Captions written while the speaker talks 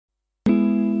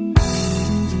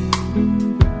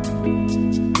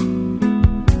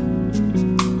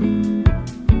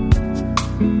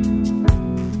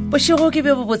Bošego ke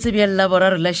be bo botse bja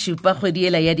laboraro la šupa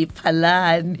kgwediela ya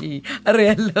diphalane re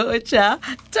a lotša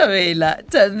Thobela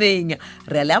Tameng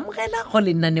re le amogela go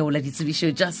lenaneo la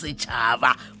ditsebišo tša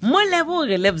setšhaba mo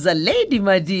leboge lebza Lady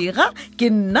Madira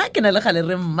ke nna ke na le gale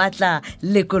re mmatla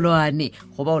lekolwane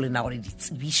go ba o lena gore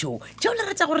ditsebišo tšeo le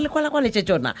rata gore le kwala-kwaletše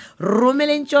tšona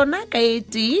romeleng tšona ka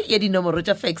eti ya dinomoro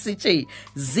tša fax tše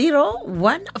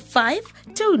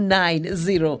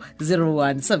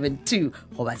 01529000172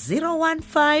 goba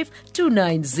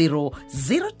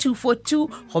 01529000242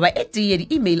 goba eti ya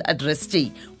di-email address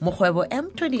tše mokgwebo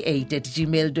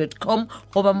m28@gmail.com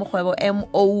goba mokgwebo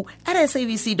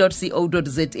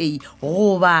mo@sabc.co.za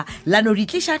goba lano di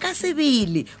tliša ka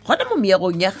sebele gona mo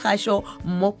meagong ya kgašo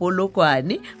mo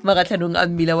Polokwane magatlhanong a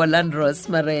mmila wa Landros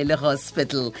Marele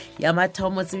Hospital ya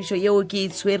mathomo tsebišo yeo ke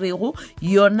itshwerego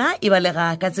yona e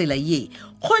balega ka tsela ye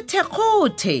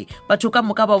kgothe batho ka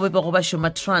moka ba bobego ba šoma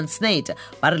Transnet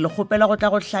ba re le kgopela go tla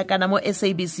go hlakana mo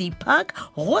SABC Park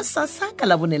go sasaka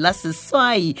la bone la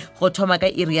seswai go thoma ka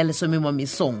iri ya lesome mo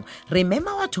mesong re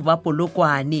mema batho ba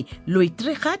Polokwane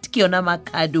Loitrigat ke yona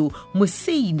Makado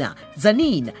Musina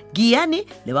Zanina Giane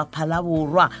le ba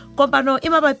Phalaborwa kompano e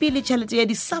mabapi le tšhelete ya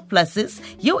di-surpluses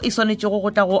yeo e swanetšego go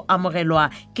tla go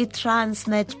amogelwa ke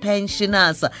Transnet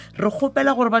pensioners re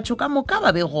kgopela gore batho ka moka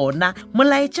ba be gona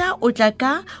molaetša o tla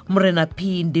ka Morena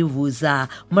Phindi Vuza,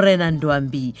 Morena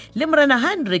Ndwambi, le Morena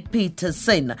Hendrik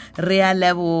Peterson, re a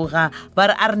leboga ba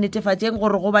re a re netefatšeng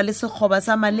gore go ba le sekgoba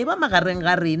sa maleba magareng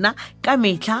ga rena ka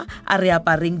mehla a re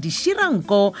apareng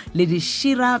diširanko le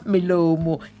dišira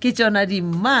melomo ke tšona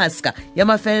di-maska ya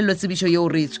mafelelo tsebišo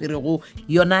yeo re e tshwerego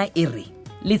yona e re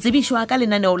Ditsebišo ka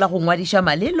lenaneo la go ngwadiša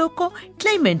maleloko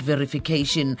claimant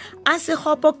verification a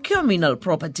sekgopo Communal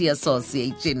Property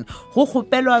Association go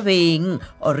kgopelwa beng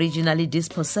originally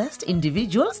dispossessed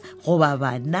individuals goba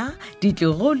bana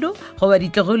ditlogolo goba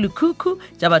ditlogolo kuku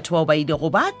tša batho bao ba ile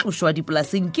go ba tlošwa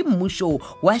dipolaseng ke mmušo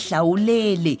wa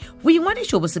hlaolele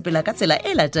boingwadišo bo sepela ka tsela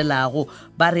e latelago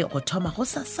ba re go thoma go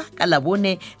sasa ka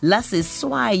labone la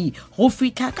seswai go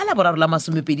fihla ka laboraro la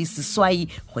masomepedi seswai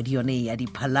kgwedi yone ya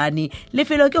diphalane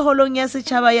lefelo ke holong ya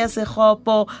setšhaba ya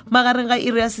sekgopo magareng ga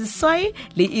iri ya seswai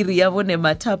le iri ya bone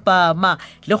mathapama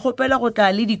le kgopela go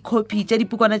tla le dikopi tša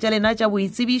dipukwana tša lena tša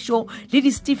boitsebišo le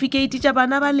di-certificate tša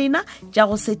bana ba lena tša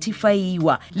go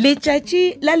certifyiwa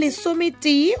letšatši la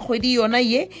lesometee kgwedi yona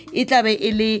ye e tlabe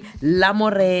e le la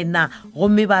morena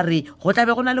gomme ba re go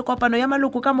tlabe go na le kopano ya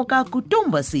maloko ka moka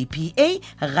Kutumba CPA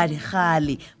ga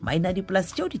digale maina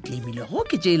dipolase tšeo di claimilego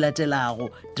ke tše latelago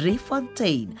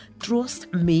Driefontein Troost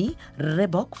Me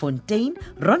Rebokfontein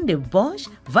Rondebosch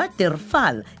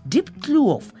Waterval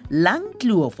Diepkloof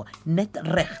Langkloof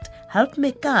Netrecht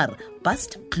Helpmekaar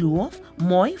Bastkloof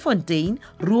Mooifontein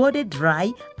Rode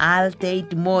Dry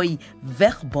Altyd Mooi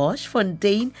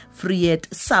Wegboschfontein Friet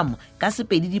Sam ka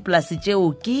sepedi dipolase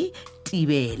tšeo ke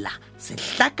Tibela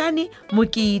Sehlakane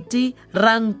Mokete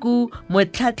Ranku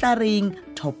Motlhatlareng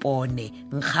Thopone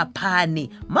Nkgaphane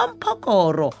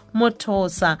Mamphokoro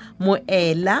Mothosa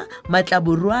Moela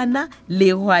Matlaborwana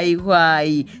le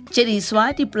Hwaihwai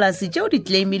tšediswa dipolase tšeo di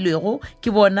claimilwego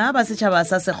ke bona ba setšhaba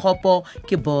sa sekgopo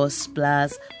ke Bos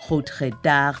Plus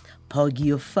Grootgedacht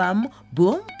Pogio Farm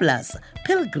Boom Plus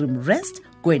Pilgrim Rest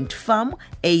Gwent Farm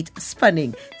 8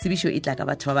 Spanning tsebišo e tla ka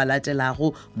batho ba ba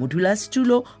latelago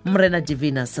modulasetulo Morena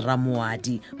Divinus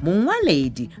Ramoadi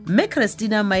mongwaledi mme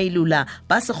Christina Mailula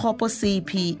ba sekgopo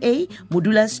CPA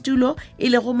modulasetulo e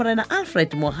le go Morena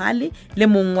Alfred Mohale le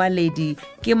mongwaledi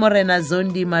ke Morena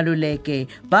Zondi Maluleke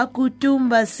ba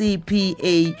Kutumba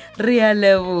CPA re a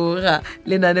leboga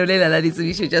lenaneo le la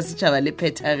ditsebišo tša setšhaba le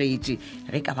phethagetše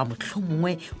re ka ba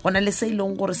mohlomongwe go na le se e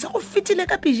leng gore se go fetile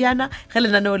ka pejana ge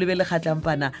lenaneo le be le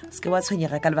kgatlampana se ke wa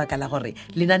tshwenyega ka lebaka la gore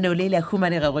lenaneo le ile a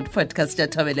humanega go podcast tša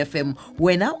Thobela FM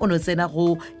wena o no tsena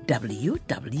go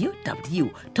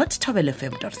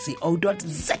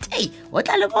www.thobelafm.co.za o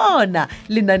tla le bona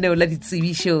lenaneo la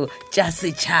ditsebišo tša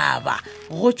setšhaba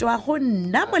go tšwa go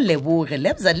nna moleboge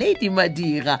lebza Lady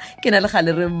Madira ke na le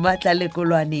gale re mmatla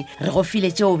lekolwane re go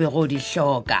file tšeo be go di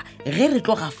hloka ge re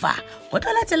tloga fa go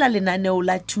tla latela lenaneo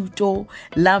la thuto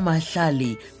la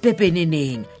mahlale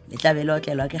pepeneneng le tlabe le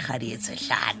otlelwa ke Kgadi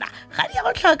Tshehlana Kgadi ya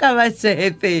go tlhoka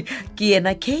matsepe ke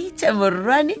yena Kate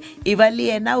Morane e ba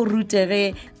le yena o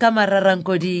rutege ka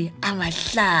mararankodi a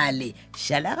mahlale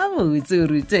šala ga botse o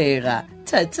rutega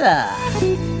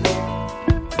thata